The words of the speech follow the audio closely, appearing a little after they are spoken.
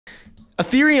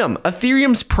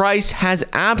Ethereum's price has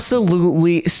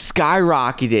absolutely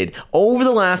skyrocketed over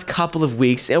the last couple of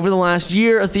weeks. Over the last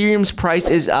year, Ethereum's price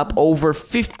is up over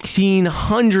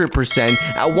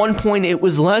 1,500%. At one point, it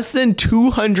was less than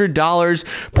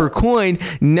 $200 per coin.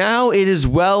 Now it is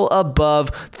well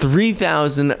above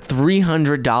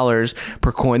 $3,300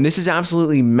 per coin. This is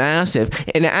absolutely massive.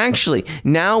 And actually,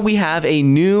 now we have a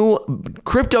new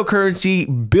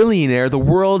cryptocurrency billionaire, the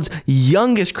world's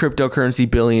youngest cryptocurrency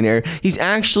billionaire. He's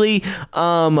actually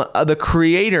the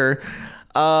creator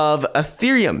of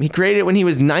Ethereum. He created it when he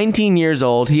was 19 years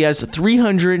old. He has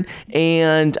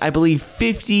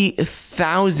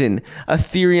 350,000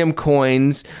 Ethereum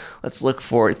coins. Let's look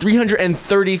for it.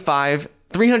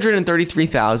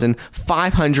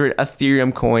 333,500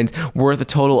 Ethereum coins worth a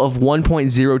total of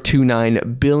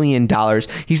 $1.029 billion.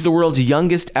 He's the world's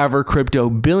youngest ever crypto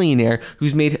billionaire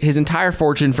who's made his entire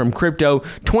fortune from crypto,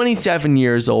 27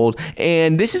 years old.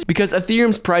 And this is because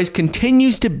Ethereum's price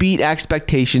continues to beat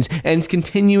expectations and is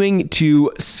continuing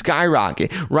to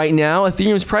skyrocket. Right now,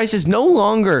 Ethereum's price is no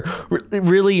longer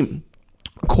really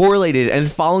correlated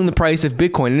and following the price of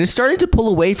Bitcoin, and it's starting to pull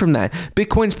away from that.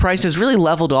 Bitcoin's price has really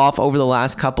leveled off over the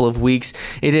last couple of weeks.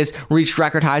 It has reached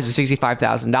record highs of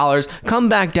 $65,000, come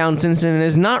back down since then, and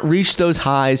has not reached those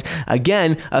highs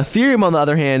again. Ethereum, on the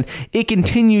other hand, it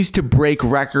continues to break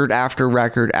record after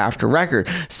record after record.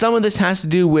 Some of this has to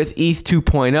do with ETH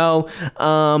 2.0.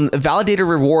 Validator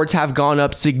rewards have gone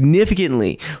up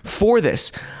significantly for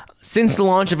this. Since the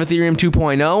launch of Ethereum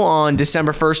 2.0 on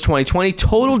December 1st, 2020,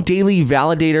 total daily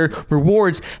validator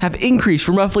rewards have increased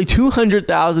from roughly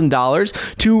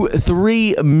 $200,000 to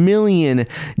 $3 million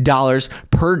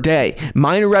per day.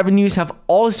 Miner revenues have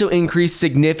also increased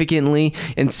significantly,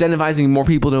 incentivizing more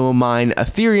people to mine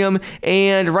Ethereum.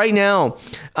 And right now,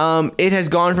 it has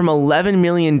gone from $11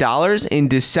 million in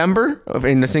December,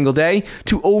 in a single day,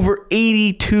 to over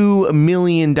 $82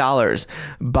 million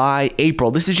by April.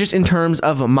 This is just in terms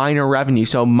of miner revenue.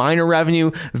 So miner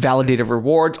revenue, validator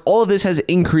rewards, all of this has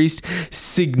increased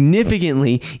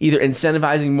significantly, either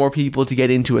incentivizing more people to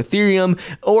get into Ethereum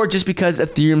or just because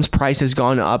Ethereum's price has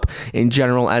gone up in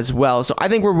general as well. So I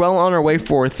think we're well on our way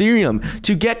for Ethereum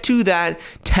to get to that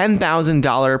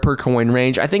 $10,000 per coin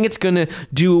range. I think it's going to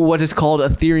do what is called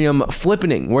Ethereum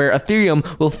flippening, where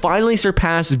Ethereum will finally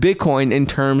surpass Bitcoin in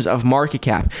terms of market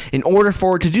cap. In order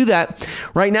for it to do that,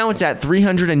 right now it's at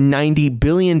 $390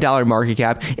 billion market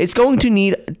cap. It's going to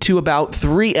need to about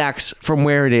 3x from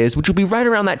where it is, which will be right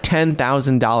around that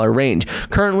 $10,000 range.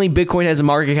 Currently, Bitcoin has a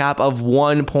market cap of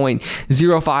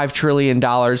 $1.05 trillion.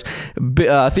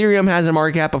 Ethereum has a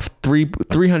market cap of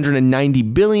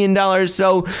 $390 billion.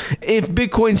 So if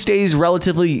Bitcoin stays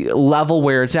relatively level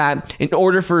where it's at, in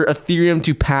order for Ethereum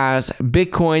to pass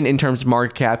Bitcoin in terms of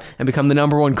market cap and become the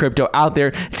 #1 crypto out there,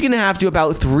 it's going to have to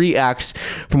about 3x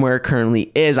from where it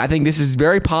currently is. I think this is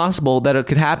very possible that it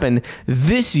could happen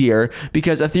this year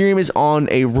because Ethereum is on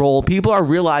a roll. People are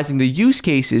realizing the use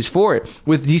cases for it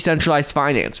with decentralized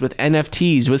finance, with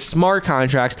NFTs, with smart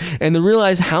contracts, and they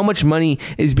realize how much money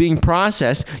is being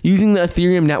processed using the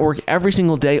Ethereum network every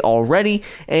single day already,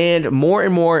 and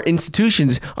more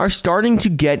institutions are starting to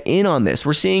get in on this.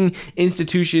 We're seeing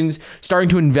institutions starting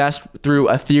to invest through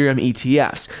Ethereum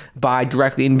ETFs by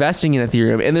directly investing in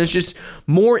Ethereum, and there's just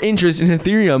more interest in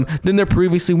Ethereum than there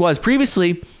previously was.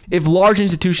 Previously, if large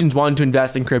institutions wanted to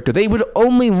invest in crypto, they would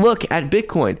only look at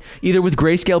Bitcoin, either with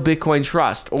Grayscale Bitcoin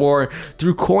Trust or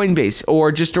through Coinbase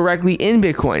or just directly in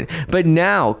Bitcoin. But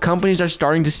now companies are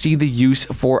starting to see the use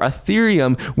for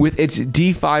Ethereum with its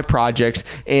DeFi projects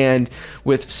and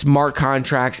with smart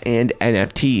contracts and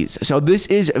NFTs. So this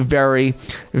is very,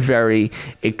 very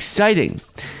exciting.